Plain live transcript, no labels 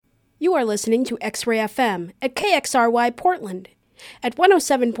You are listening to X-Ray FM at KXRY Portland at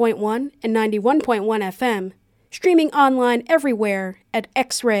 107.1 and 91.1 FM, streaming online everywhere at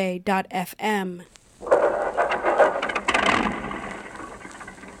xray.fm.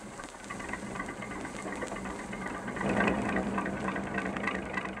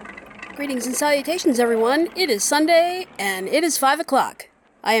 Greetings and salutations, everyone. It is Sunday, and it is 5 o'clock.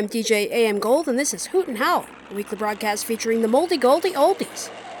 I am DJ AM Gold, and this is Hoot and Howl, a weekly broadcast featuring the Moldy Goldie Oldies.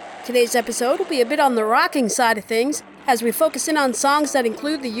 Today's episode will be a bit on the rocking side of things, as we focus in on songs that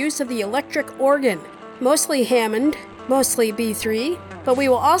include the use of the electric organ, mostly Hammond, mostly B3, but we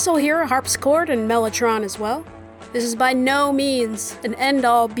will also hear a harpsichord and mellotron as well. This is by no means an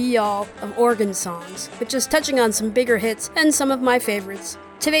end-all be-all of organ songs, but just touching on some bigger hits and some of my favorites.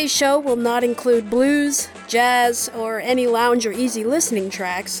 Today's show will not include blues, jazz, or any lounge or easy listening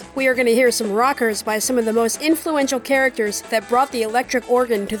tracks. We are going to hear some rockers by some of the most influential characters that brought the electric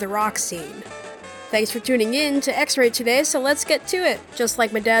organ to the rock scene. Thanks for tuning in to X-Ray today, so let's get to it. Just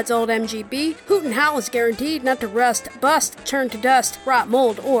like my dad's old MGB, Hoot and Howl is guaranteed not to rust, bust, turn to dust, rot,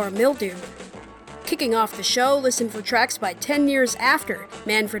 mold, or mildew. Kicking off the show, listen for tracks by 10 Years After,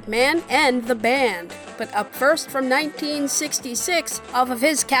 Manfred Mann, and The Band. But up first, from 1966, off of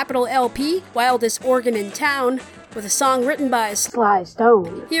his Capitol LP, Wildest Organ in Town, with a song written by Sly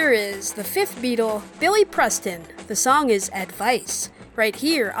Stone. Here is the fifth Beatle, Billy Preston. The song is Advice, right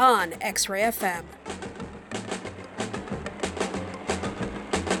here on X-Ray FM.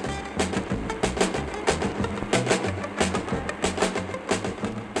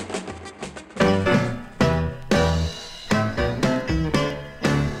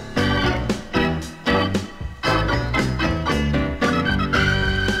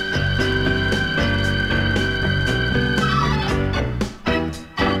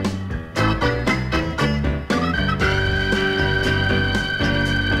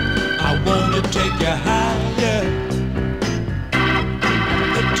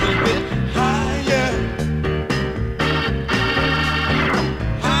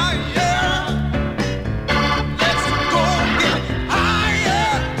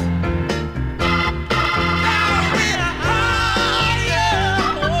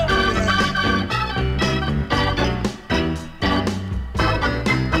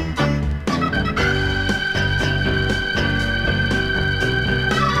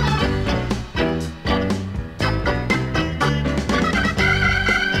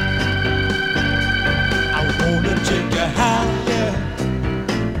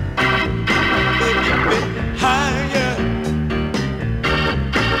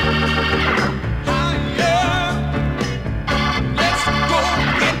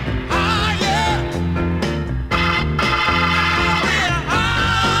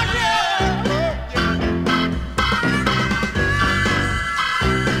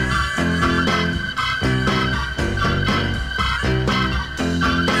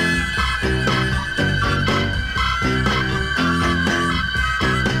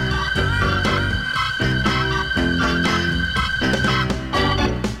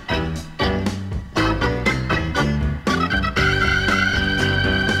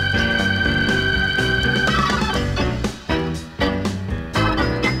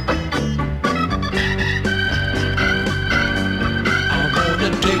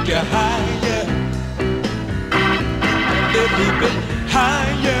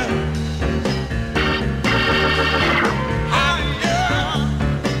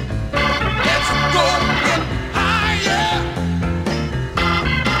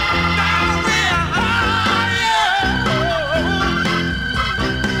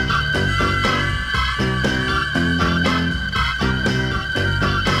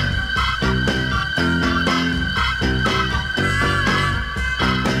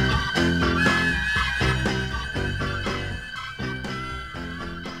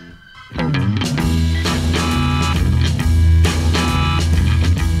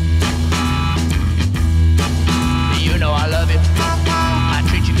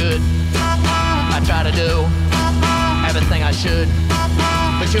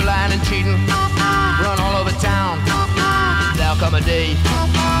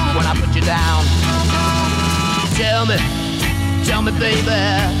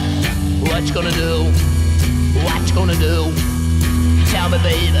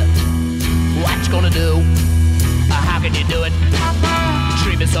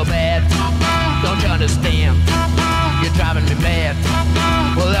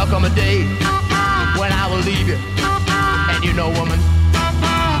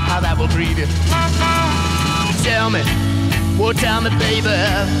 Tell me, baby,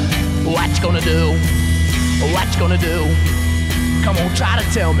 what you gonna do? What you gonna do? Come on, try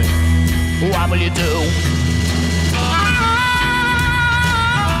to tell me, what will you do?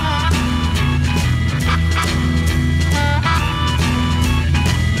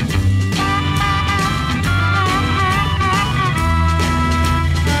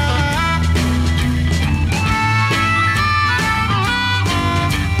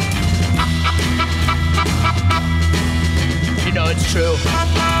 You know it's true,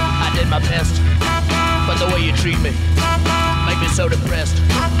 I did my best, but the way you treat me make me so depressed.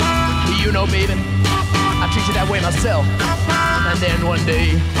 You know, baby, I treat you that way myself. And then one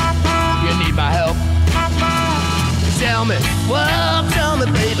day, you need my help. Tell me, well, tell me,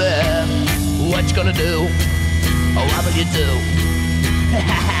 baby, what you gonna do? Oh, what will you do?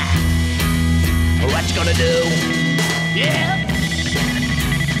 What you gonna do? Yeah.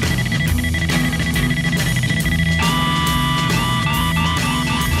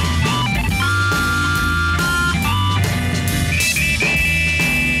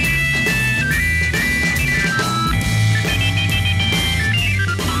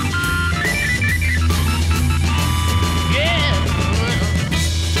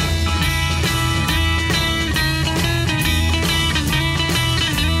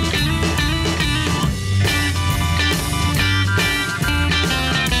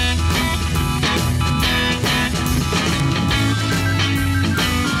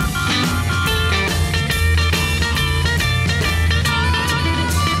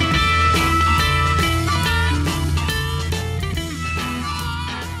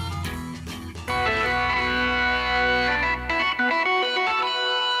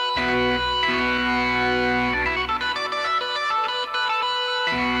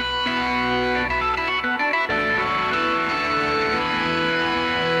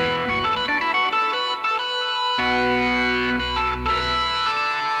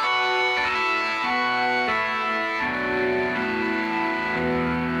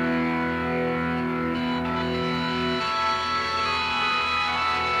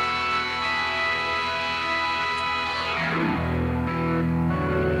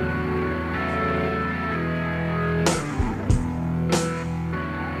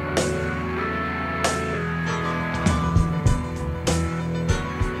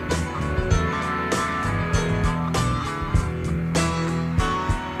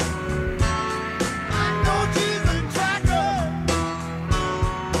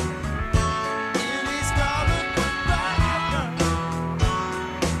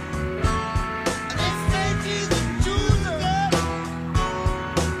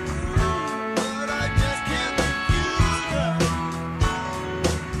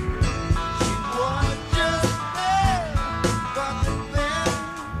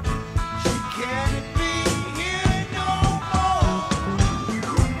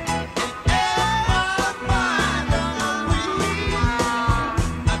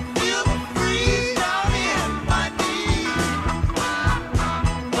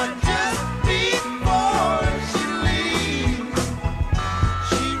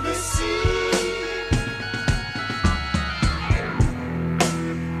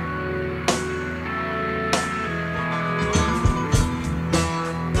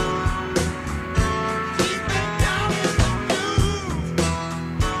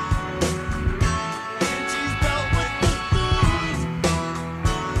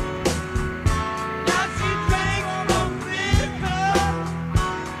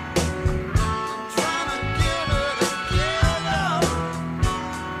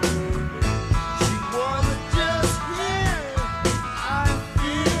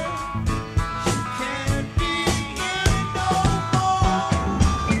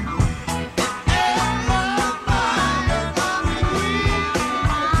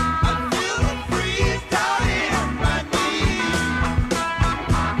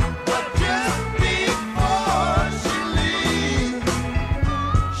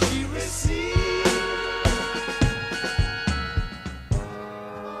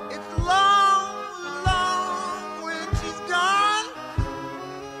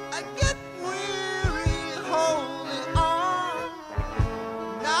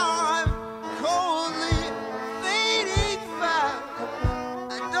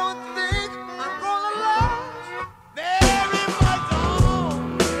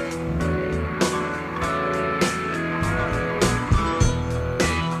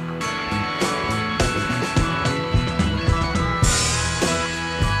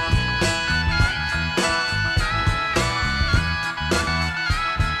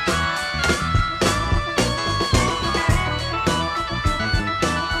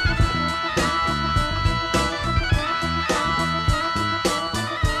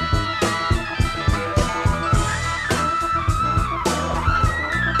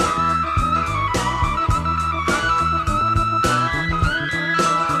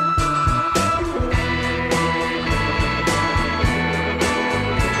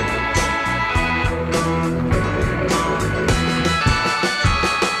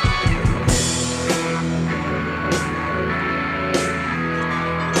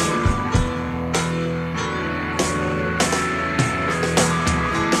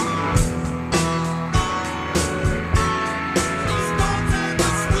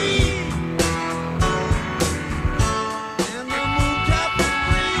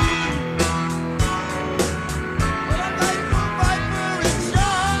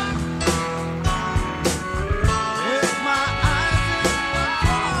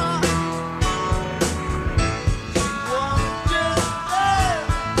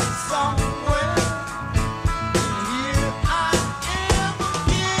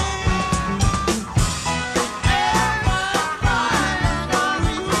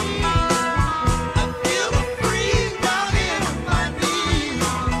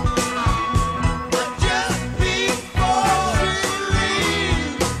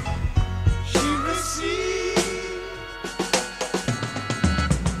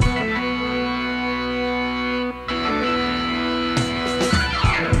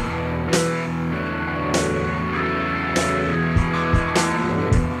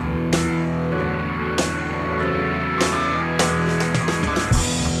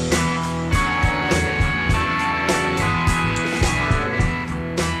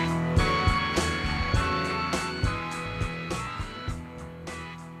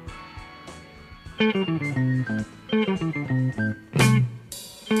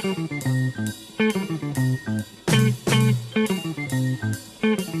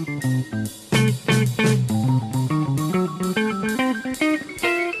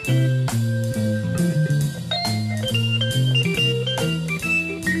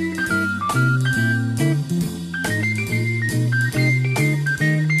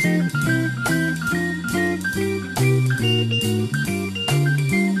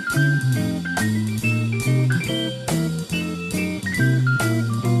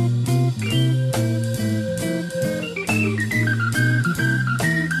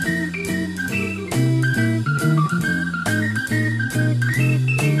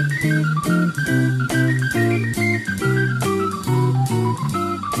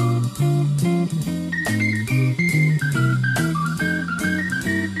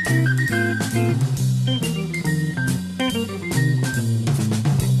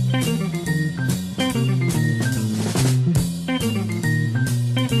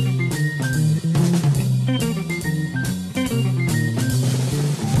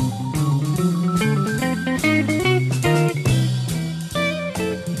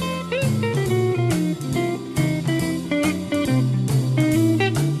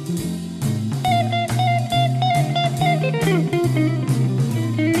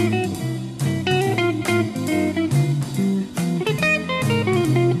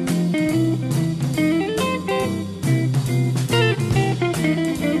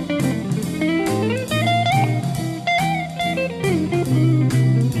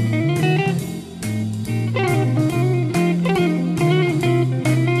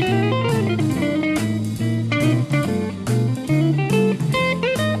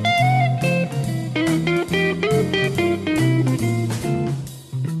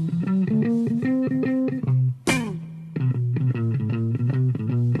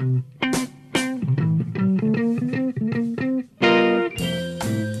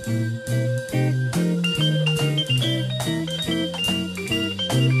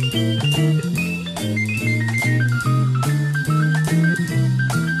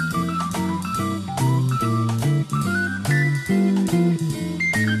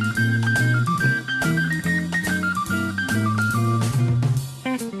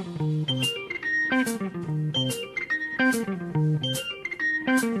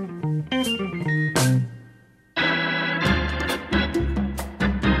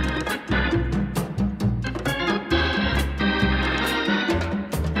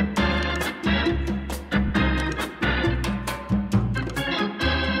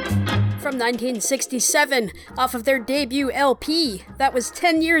 From 1967, off of their debut LP, that was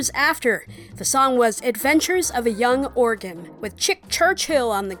 10 years after. The song was Adventures of a Young Organ, with Chick Churchill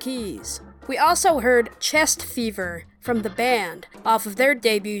on the keys. We also heard Chest Fever from the band, off of their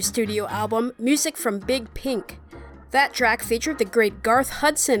debut studio album, Music from Big Pink. That track featured the great Garth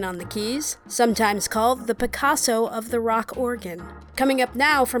Hudson on the keys, sometimes called the Picasso of the rock organ. Coming up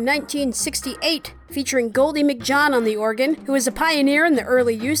now from 1968, featuring Goldie McJohn on the organ, who is a pioneer in the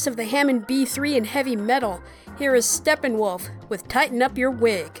early use of the Hammond B3 in heavy metal. Here is Steppenwolf with Tighten Up Your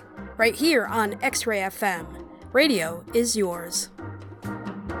Wig, right here on X-Ray FM. Radio is yours.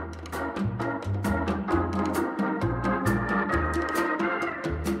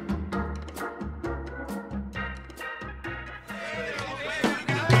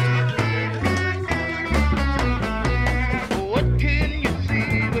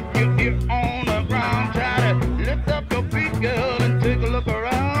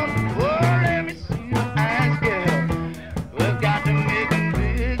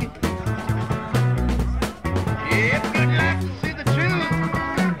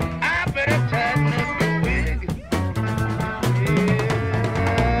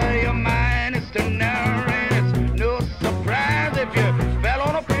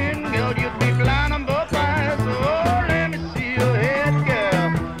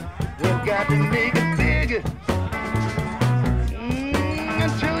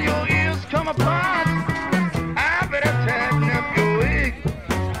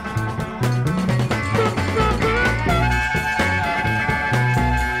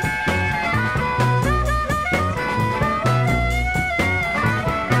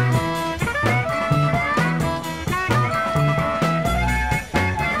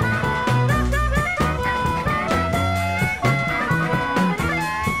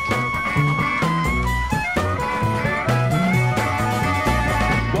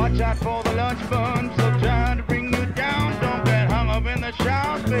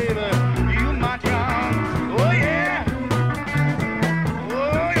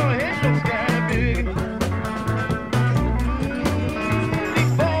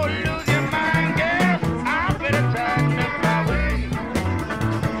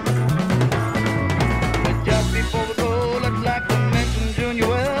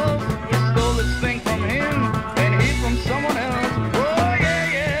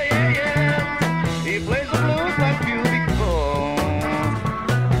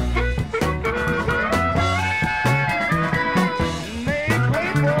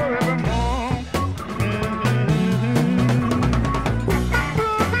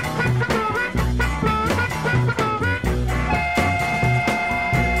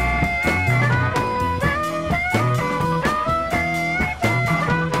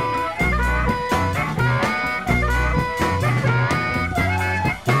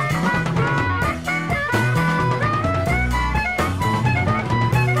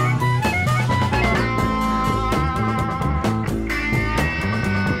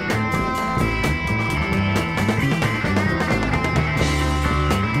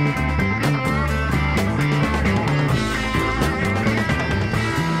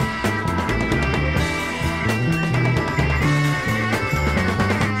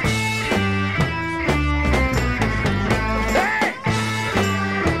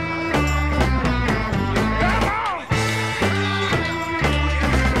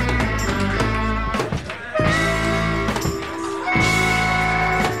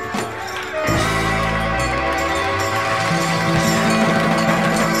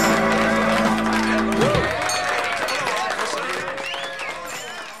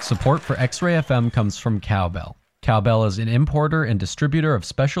 Support for X-Ray FM comes from Cowbell. Cowbell is an importer and distributor of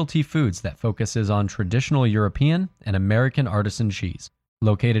specialty foods that focuses on traditional European and American artisan cheese.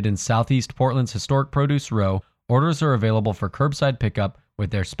 Located in Southeast Portland's historic Produce Row, orders are available for curbside pickup with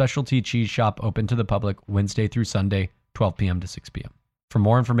their specialty cheese shop open to the public Wednesday through Sunday, 12 p.m. to 6 p.m. For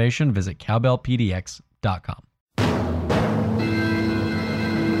more information, visit cowbellpdx.com.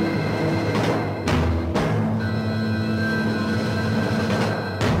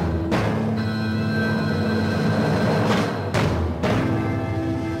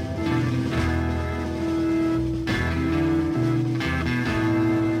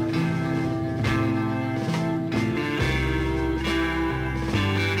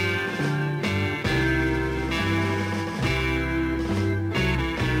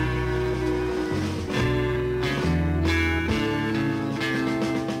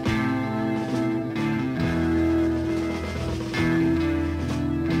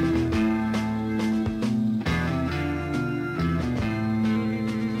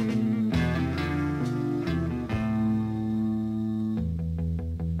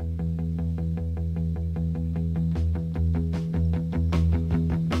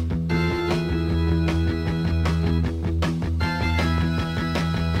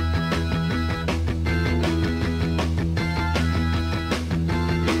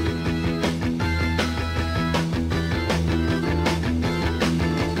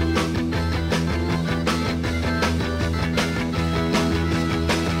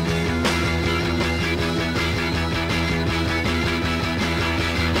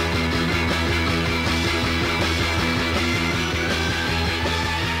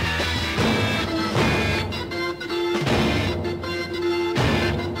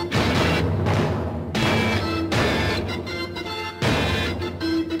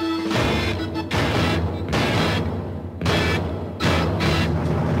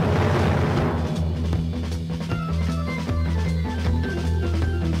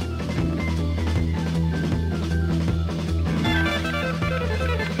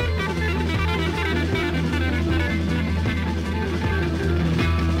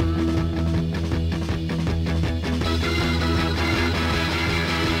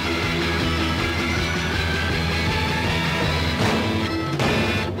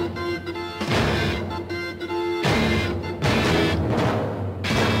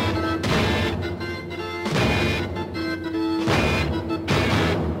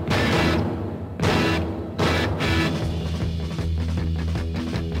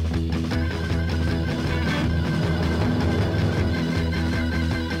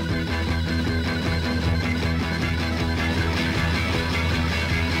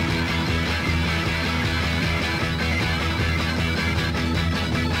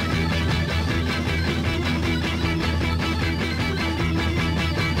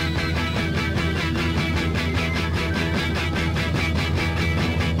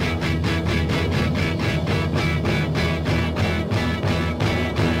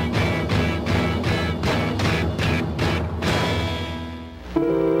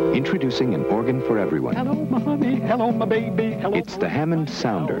 Introducing an organ for everyone. Hello, my honey. Hello, my baby. Hello. It's the Hammond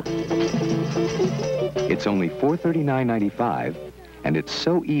Sounder. It's only $439.95, and it's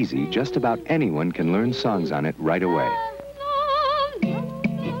so easy, just about anyone can learn songs on it right away.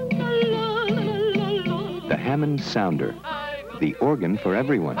 The Hammond Sounder, the organ for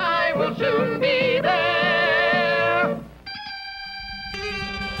everyone. I will soon be there.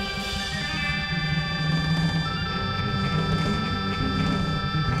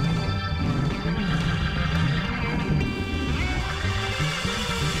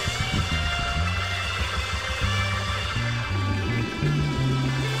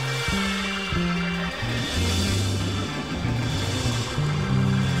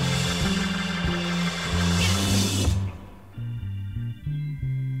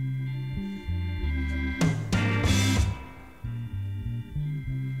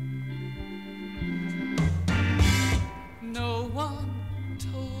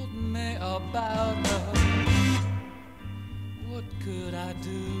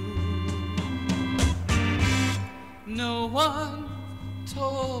 No one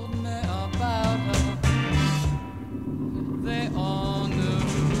told me about her. They all knew.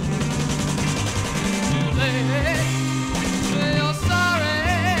 Too late. Say you're sorry.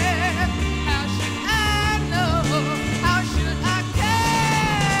 How should I know? How should I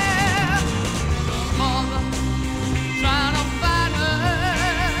care? Your mother trying to find her.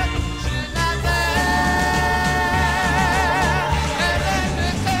 She's not there. And let me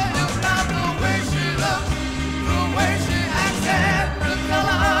tell you about the way she looks, the way she acts, and the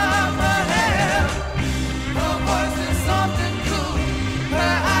color of her hair. Her voice is soft and cool.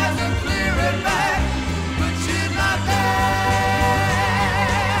 Her eyes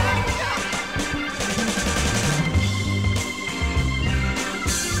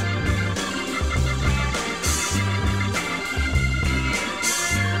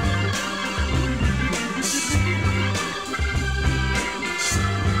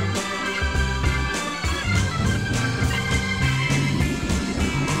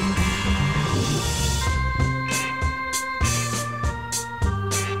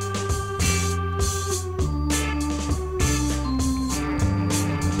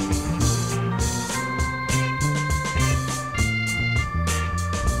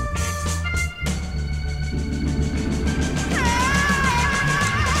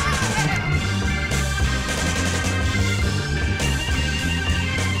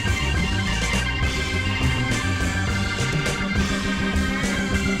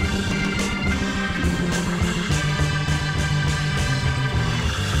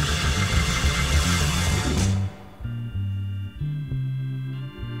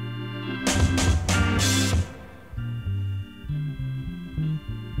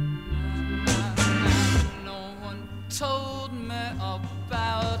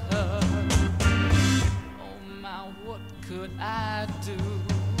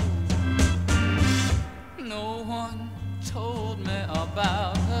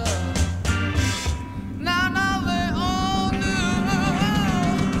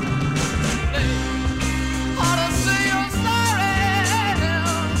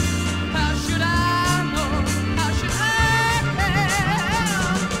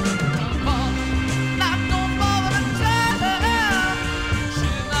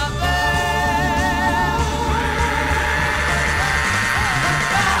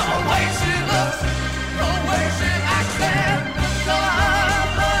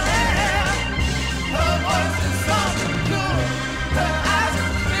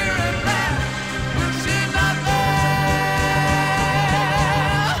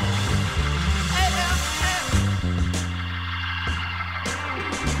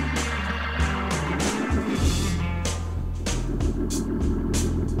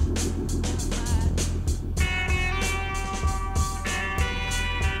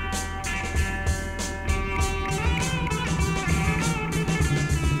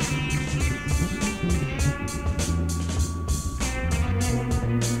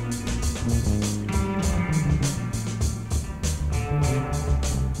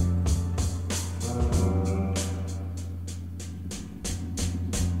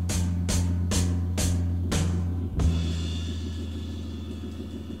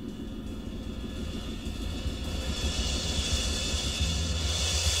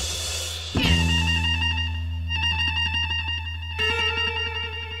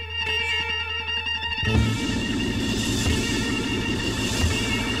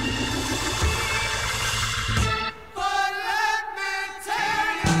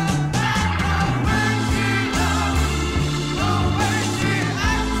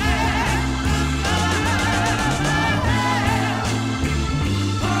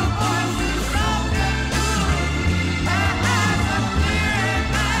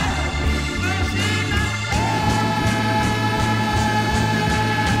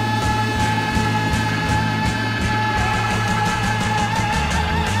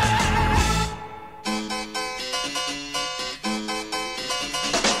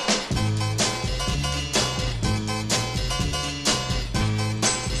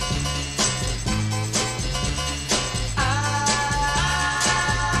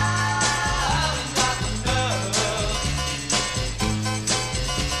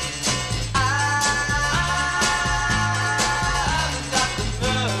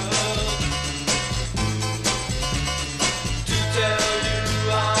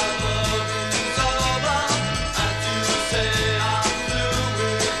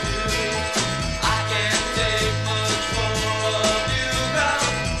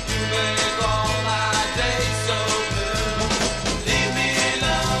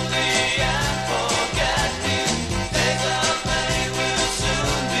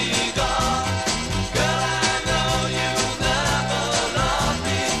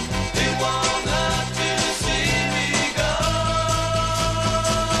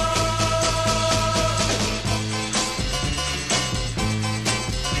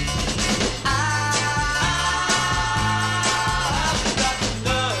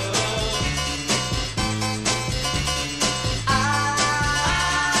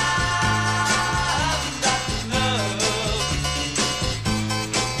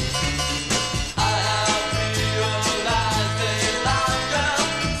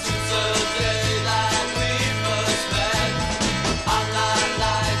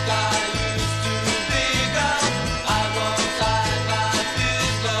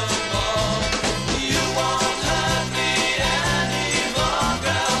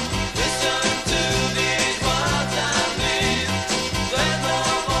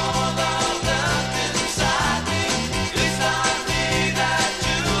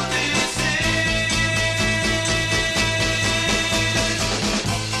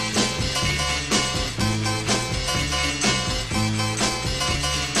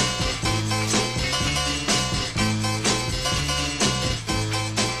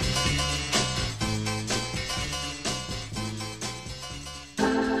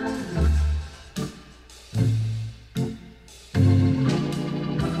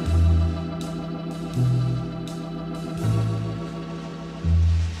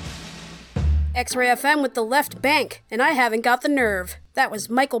X-Ray FM with The Left Bank, and I Haven't Got the Nerve. That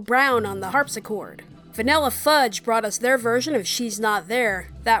was Michael Brown on the harpsichord. Vanilla Fudge brought us their version of She's Not There.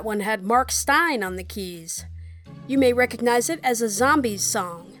 That one had Mark Stein on the keys. You may recognize it as a Zombies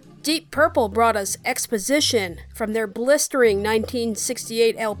song. Deep Purple brought us Exposition from their blistering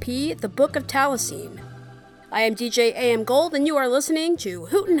 1968 LP, The Book of Taliesin. I am DJ AM Gold, and you are listening to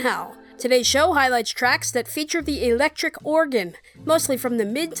Hootin' Howl. Today's show highlights tracks that feature the electric organ, mostly from the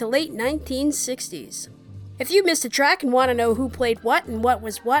mid to late 1960s. If you missed a track and want to know who played what and what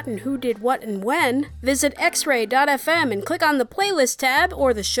was what and who did what and when, visit xray.fm and click on the playlist tab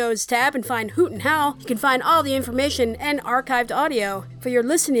or the shows tab and find Hootin' Howl. You can find all the information and archived audio for your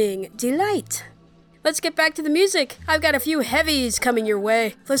listening delight. Let's get back to the music. I've got a few heavies coming your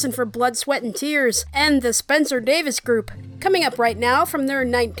way. Listen for Blood, Sweat, and Tears and the Spencer Davis Group. Coming up right now from their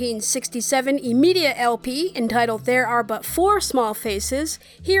 1967 Immediate LP entitled There Are But Four Small Faces,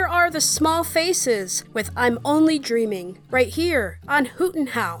 here are the Small Faces with I'm Only Dreaming, right here on Hootin'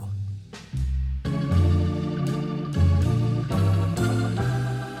 Howl.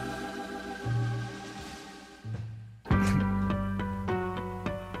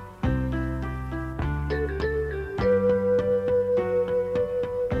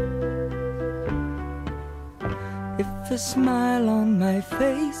 The smile on my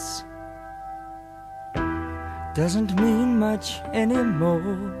face doesn't mean much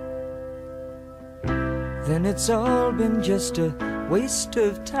anymore, then it's all been just a waste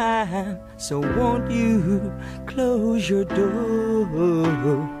of time. So won't you close your door?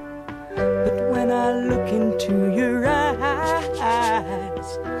 But when I look into your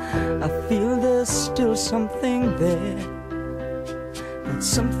eyes, I feel there's still something there. That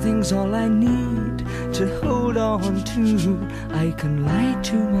something's all I need to hold on to. I can lie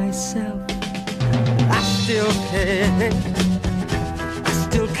to myself. I still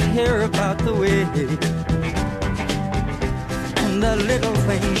care about the way and the little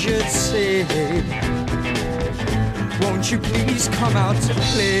things you'd say. Won't you please come out to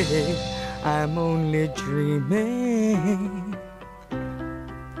play? I'm only dreaming.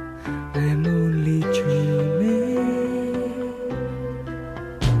 I'm only dreaming.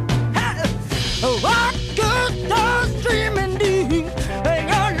 What good does dreaming do when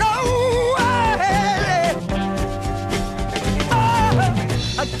you're nowhere? Oh,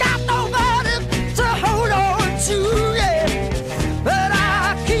 I got nobody to hold on to, yeah. But I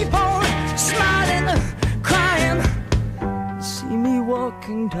keep on smiling, crying. See me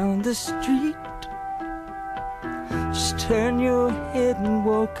walking down the street, just turn your head and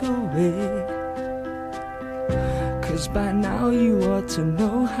walk away. 'Cause by now you ought to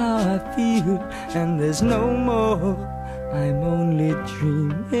know how I feel, and there's no more. I'm only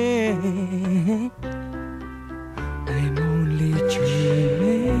dreaming. I'm only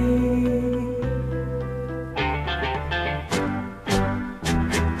dreaming.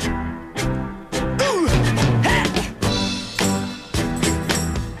 Ooh, hey!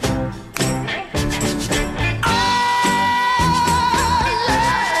 Oh,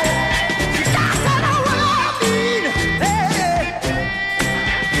 yeah! You gotta know what I mean.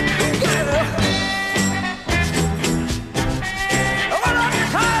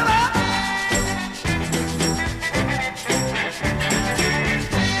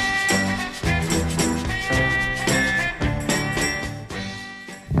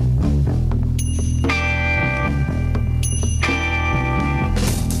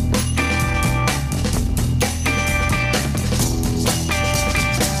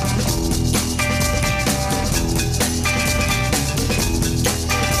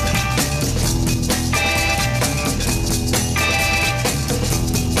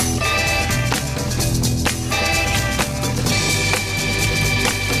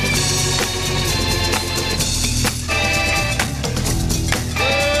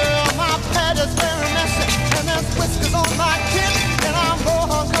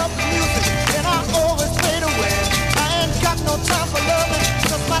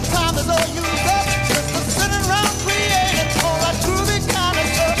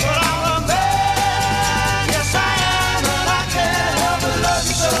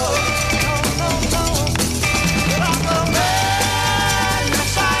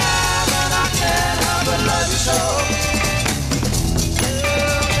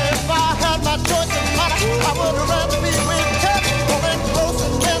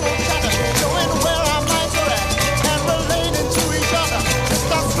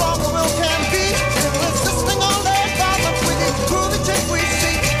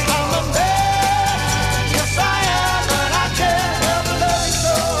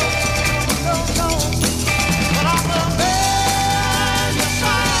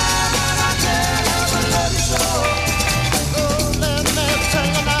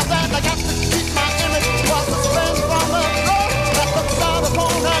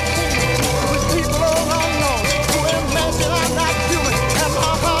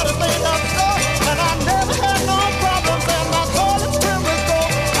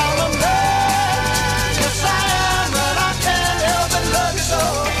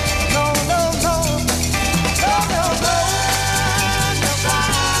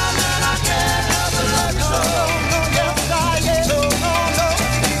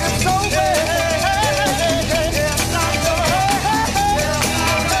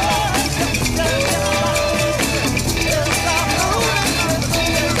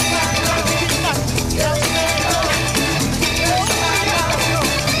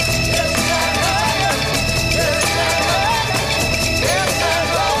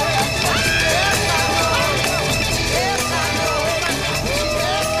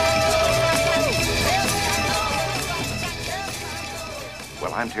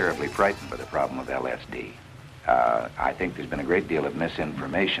 terribly frightened by the problem of LSD. I think there's been a great deal of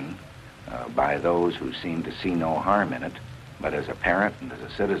misinformation by those who seem to see no harm in it. But as a parent and as a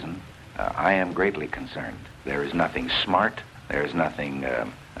citizen, I am greatly concerned. There is nothing smart, there is nothing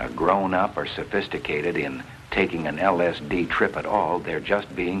grown up or sophisticated in taking an LSD trip at all. They're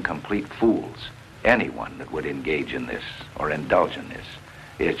just being complete fools. Anyone that would engage in this or indulge in this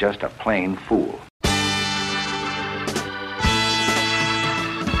is just a plain fool.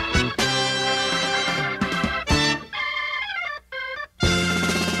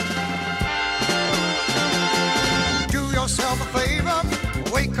 Do yourself a favor,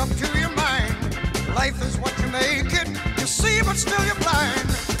 wake up to your mind. Life is what you make it. You see, but still you're blind.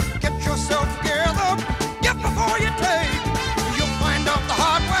 Get yourself together, get before you take. You'll find out the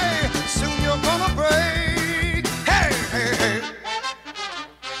hard way, soon you're gonna break. Hey, hey, hey.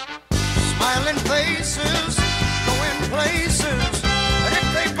 Smiling faces, going places. And if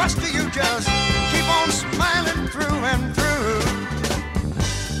they bust you, just keep on smiling through and through.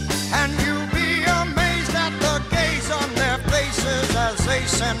 And you'll be amazed at the gaze on their faces as they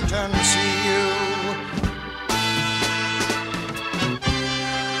sentence you.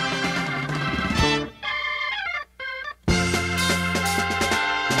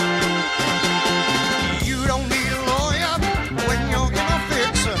 You don't need a lawyer when you're in a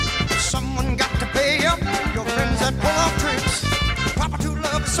fix. Someone got to pay up your friends that pull off tricks. Proper true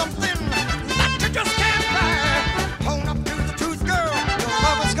love is something that you just can't buy. Own up to the truth, girl. Your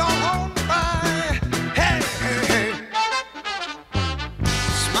love is gone on by. Hey, hey, hey.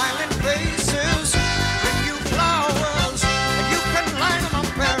 Smiling faces bring you flowers, and you can line them up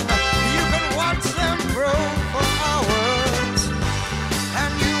and you can watch them grow for hours.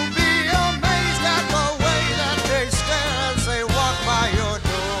 And you'll be amazed at the way that they stare as they walk by your door.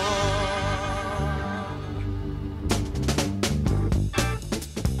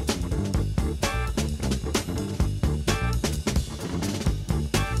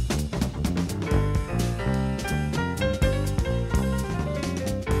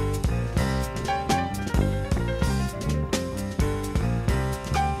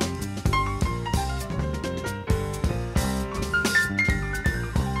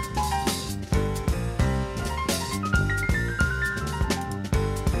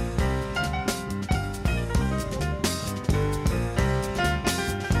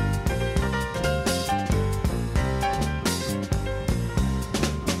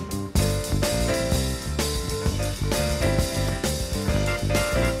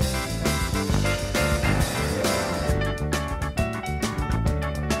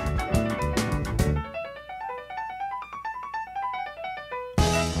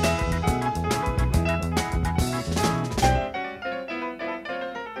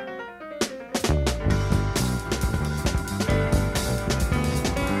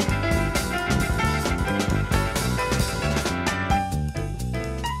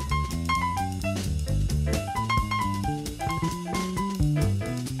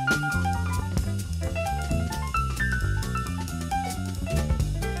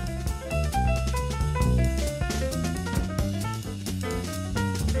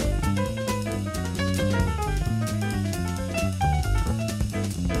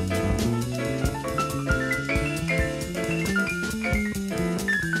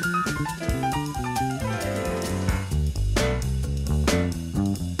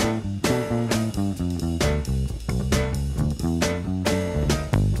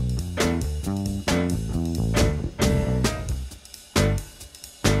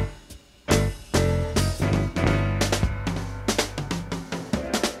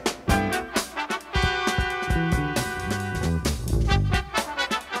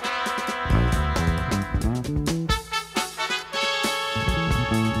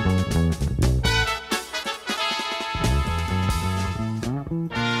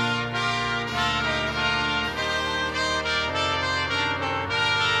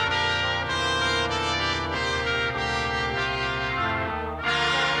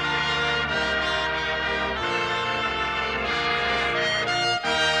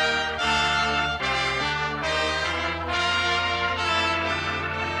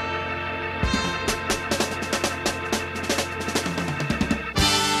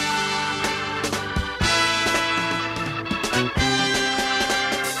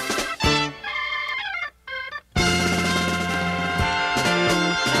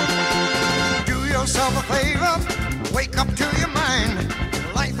 Yourself a favor, wake up to your mind.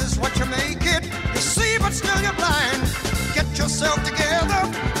 Life is what you make it. You see, but still you're blind. Get yourself together,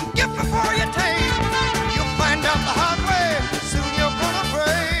 get before you take. You'll find out the hard way, soon you're gonna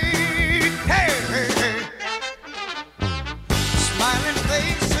break. Hey, hey, hey. Smiling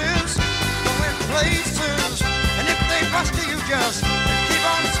faces.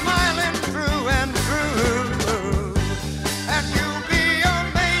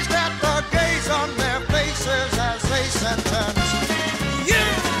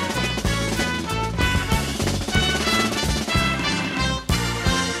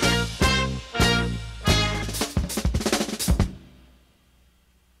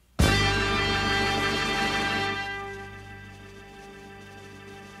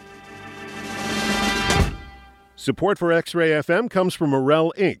 Support for X-Ray FM comes from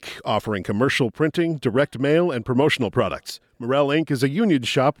Morel Inc., offering commercial printing, direct mail, and promotional products. Morel Inc. is a union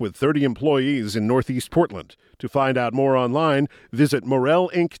shop with 30 employees in Northeast Portland. To find out more online, visit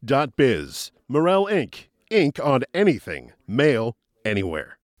morelinc.biz. Morel Inc. Ink on anything. Mail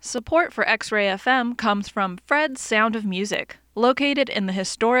anywhere. Support for X-Ray FM comes from Fred's Sound of Music, located in the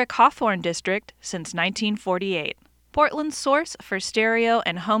historic Hawthorne District since 1948. Portland's source for stereo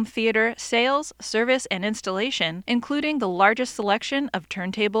and home theater sales, service, and installation, including the largest selection of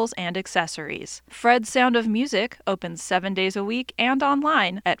turntables and accessories. Fred's Sound of Music opens 7 days a week and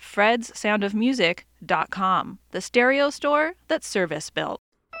online at fredssoundofmusic.com, the stereo store that's service built.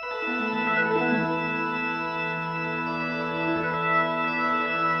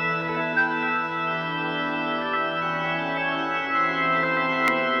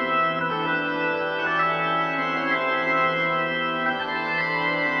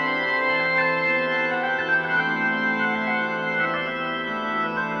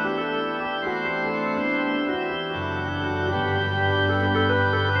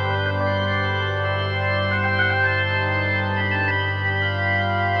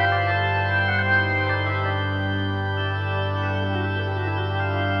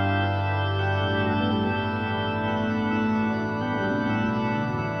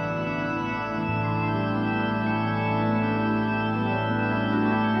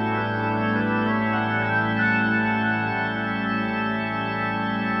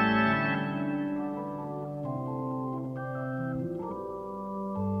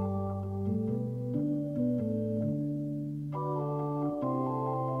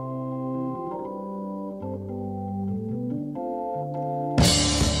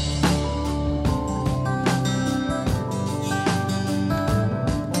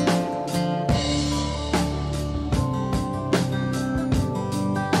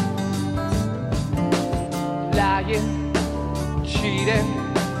 Cheating,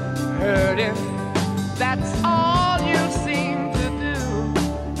 hurting, that's all you seem to do.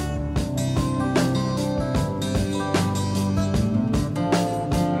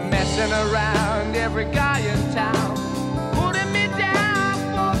 Messing around every guy in town, putting me down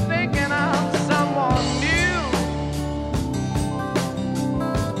for thinking of someone new.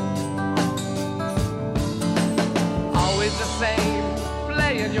 Always the same,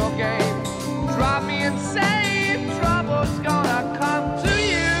 playing your game, drive me insane. Trouble's gonna come to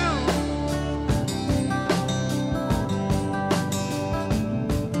you.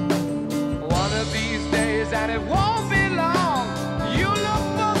 One of these days, and it won't be long, you look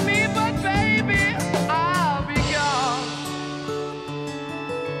for me, but baby, I'll be gone.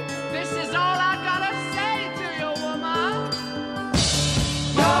 This is all I gotta say to you, woman.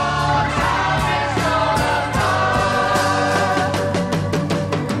 Your time is gonna come.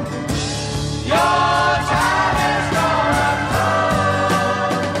 Your time is gonna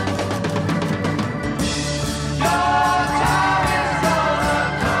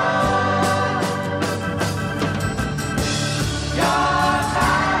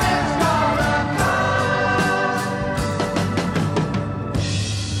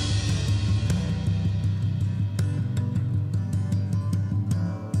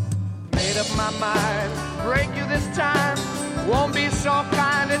my mind, break you this time. Won't be so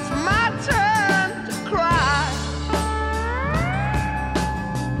kind, it's my turn to cry.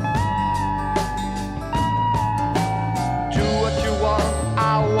 Do what you want,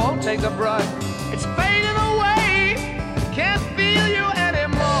 I won't take the brunt. It's fading away, can't feel you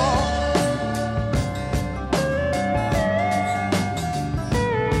anymore.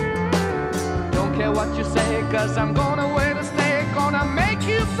 Don't care what you say, 'cause I'm gonna wait to stay. Gonna make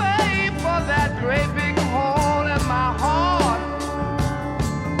you pay for that great big hole in my heart.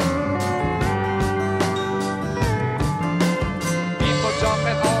 People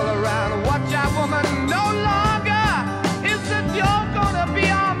talking all around, watch out woman, no longer is the joke gonna be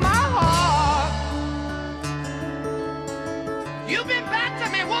on my heart. You've been bad to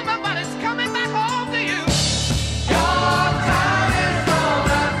me woman, but it's coming back home to you. Your time is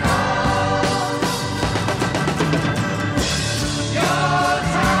gonna come. Your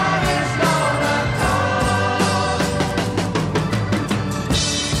time is gonna come.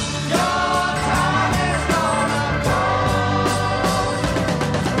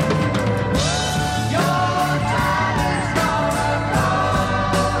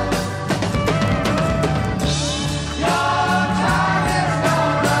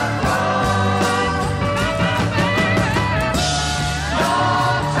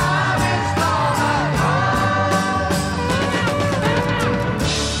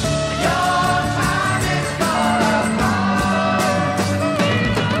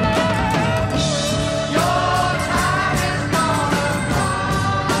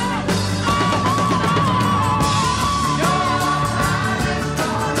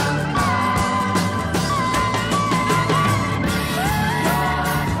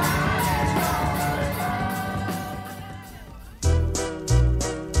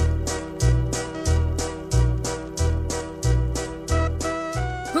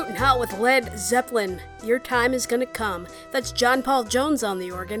 out with Led Zeppelin, Your Time Is Gonna Come. That's John Paul Jones on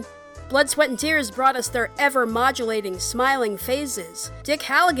the organ. Blood, Sweat, and Tears brought us their ever-modulating, smiling phases. Dick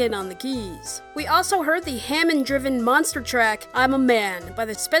Halligan on the keys. We also heard the Hammond-driven monster track, I'm a Man, by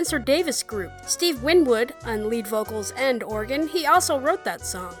the Spencer Davis Group. Steve Winwood on lead vocals and organ, he also wrote that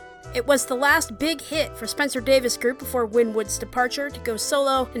song. It was the last big hit for Spencer Davis Group before Winwood's departure to go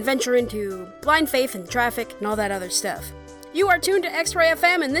solo and venture into Blind Faith and Traffic and all that other stuff. You are tuned to X-Ray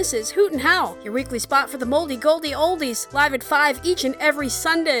FM, and this is Hoot and Howl, your weekly spot for the Moldy Goldie Oldies, live at 5 each and every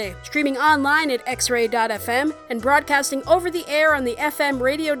Sunday, streaming online at xray.fm and broadcasting over the air on the FM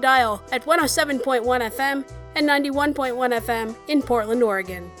radio dial at 107.1 FM and 91.1 FM in Portland,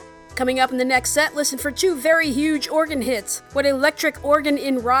 Oregon. Coming up in the next set, listen for two very huge organ hits. What electric organ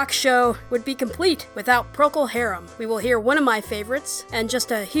in rock show would be complete without Procol Harum? We will hear one of my favorites, and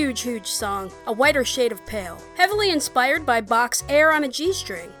just a huge, huge song, A Whiter Shade of Pale. Heavily inspired by Bach's Air on a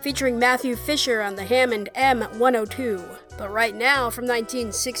G-string, featuring Matthew Fisher on the Hammond M102. But right now, from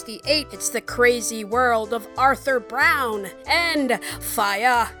 1968, it's The Crazy World of Arthur Brown and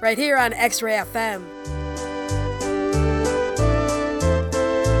Fire, right here on X-Ray FM.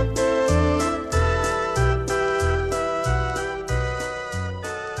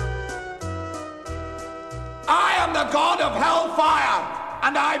 I am the god of hellfire,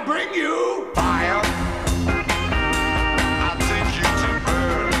 and I bring you fire. I'll take you to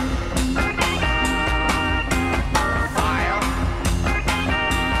burn. Fire.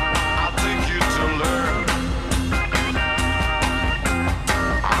 I'll take you to learn.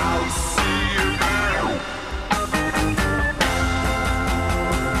 I'll see you burn.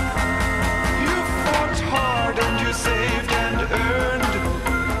 You fought hard and you saved and earned,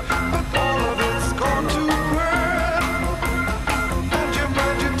 but all of it's gone to burn. Hold your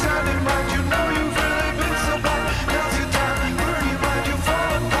mind, you turn it right, you know you've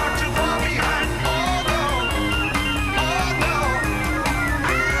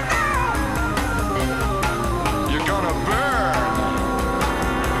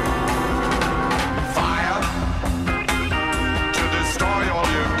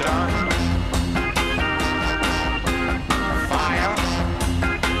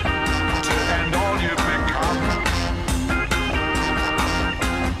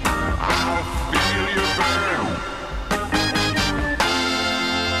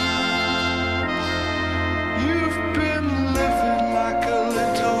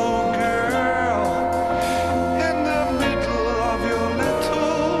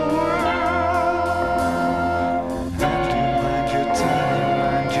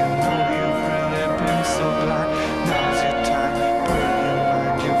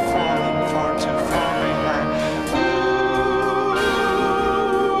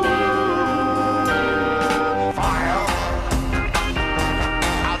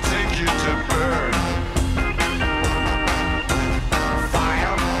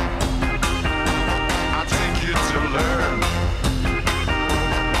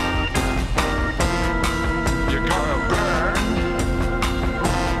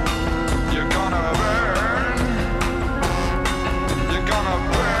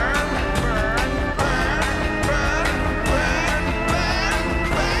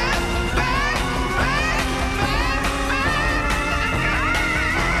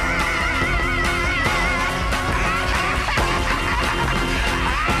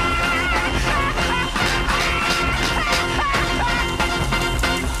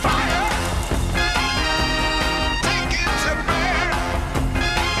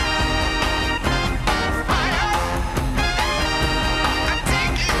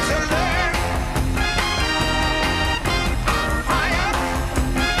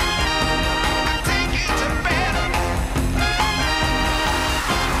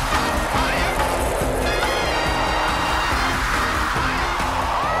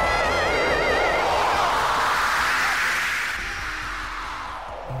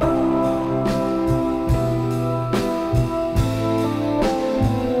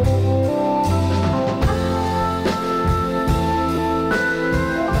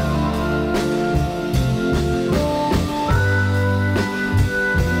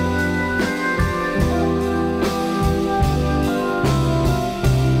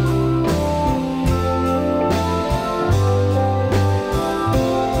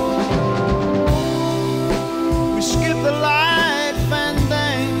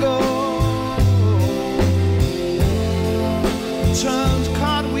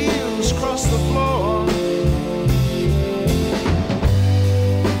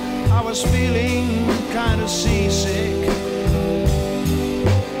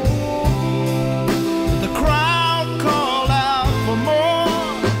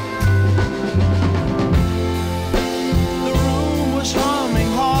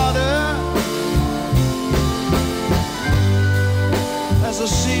the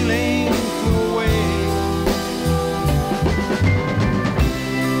ceiling flew away.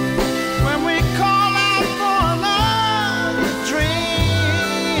 When we call out for another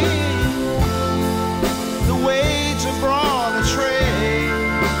drink, the waiter brought a tray.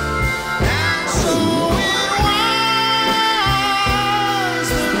 And so it was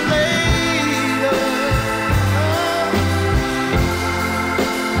that later,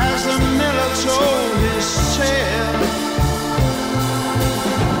 as the miller told his tale,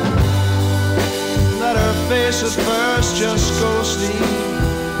 that her face at first just ghostly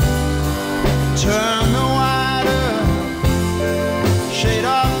turned the wider shade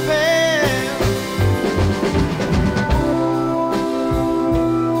of pale.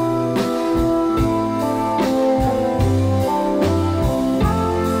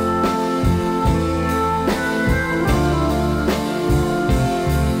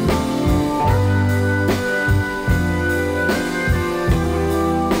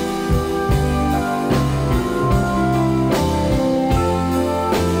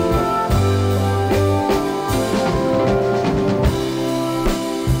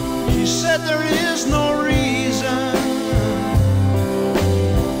 She said there is no reason,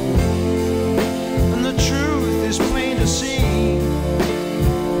 and the truth is plain to see.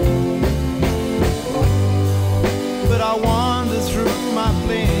 But I wander through my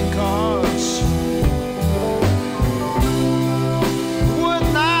playing cards, would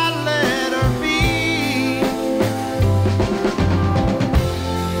not let her be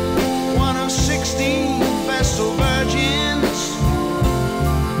one of 16 Vestal virgins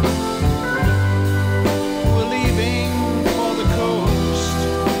who were leaving for the coast.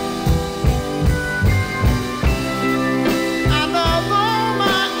 And although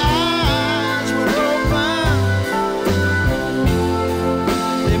my eyes were open,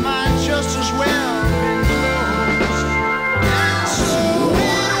 they might just as well have been closed. And so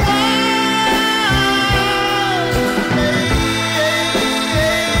it was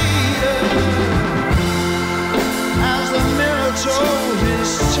later, as the mirror told his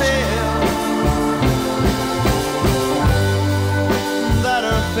tale, that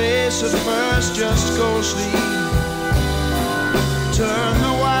her face at first just ghostly turned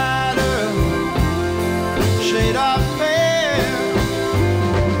the wider shade of pale.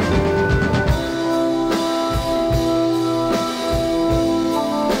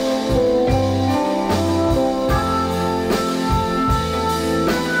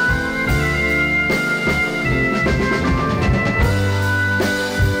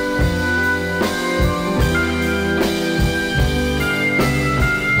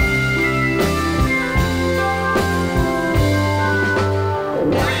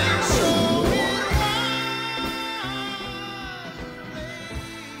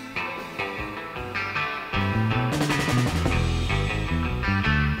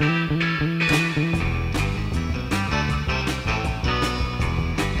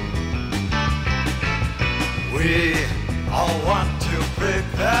 We all want to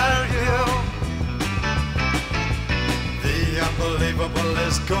prepare you. The unbelievable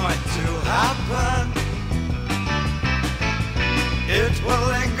is going to happen. It will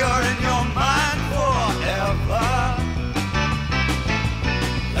linger in your mind forever.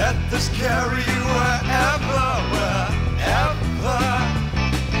 Let this carry you wherever, wherever.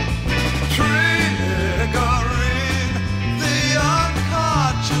 Triggering the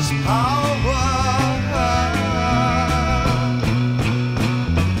unconscious power.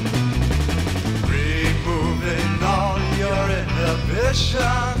 Removing all your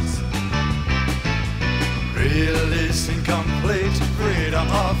inhibitions, releasing complete freedom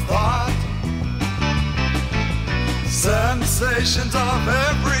of thought. Sensations of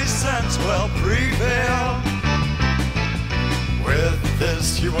every sense will prevail. With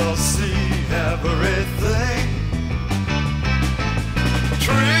this you will see everything.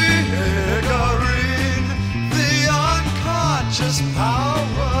 Triggering the unconscious power.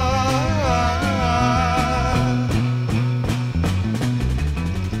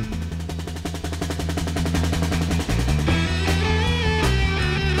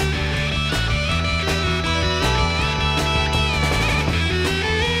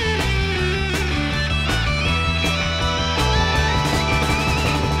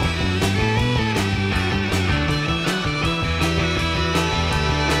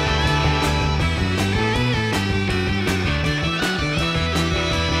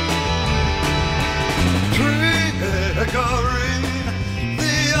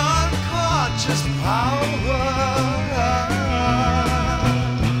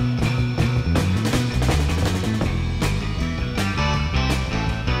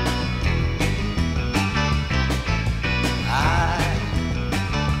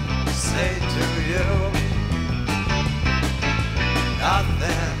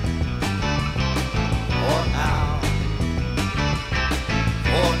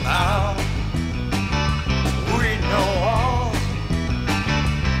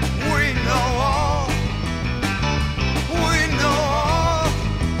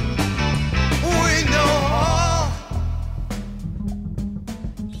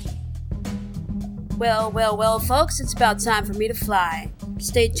 Well, folks, it's about time for me to fly.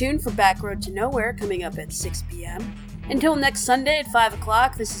 Stay tuned for Back Road to Nowhere coming up at 6 p.m. Until next Sunday at 5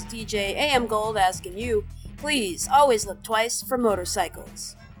 o'clock, this is DJ AM Gold asking you, please always look twice for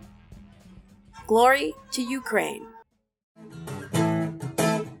motorcycles. Glory to Ukraine.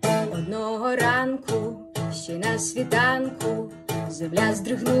 Одного ранку, ще на світанку, земля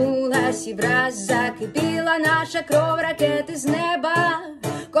здригнулась і враз закипіла наша кров, ракети з неба,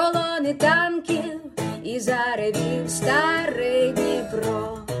 колони танків і заревів старий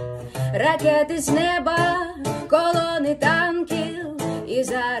Дніпро. Ракети з неба, колони танків і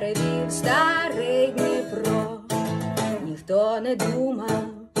заревів старий Дніпро. Ніхто не думав,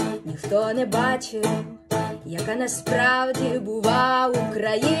 ніхто не бачив, яка насправді бува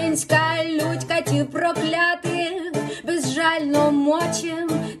українська лють, катів проклятих, безжально мочим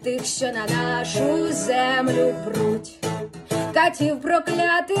тих, що на нашу землю пруть. Катів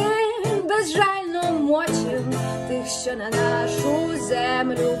проклятих, безжально мочим тих, що на нашу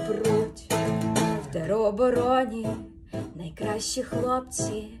землю пруть. В теробороні найкращі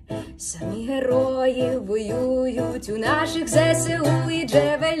хлопці, самі герої воюють у наших ЗСУ, і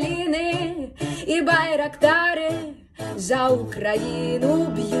джевеліни, і байрактари за Україну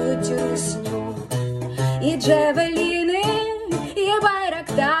б'ють русню. І джевеліни, і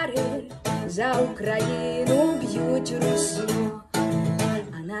байрактари за Україну б'ють русню.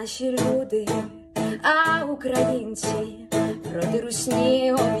 А наші люди, а українці проти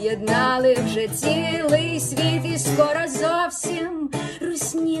русні об'єднали вже цілий світ, і скоро зовсім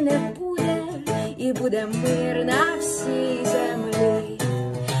русні не буде, і буде мир на всій землі.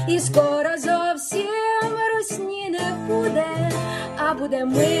 І скоро зовсім русні не буде, а буде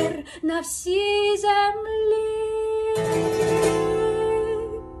мир на всій землі.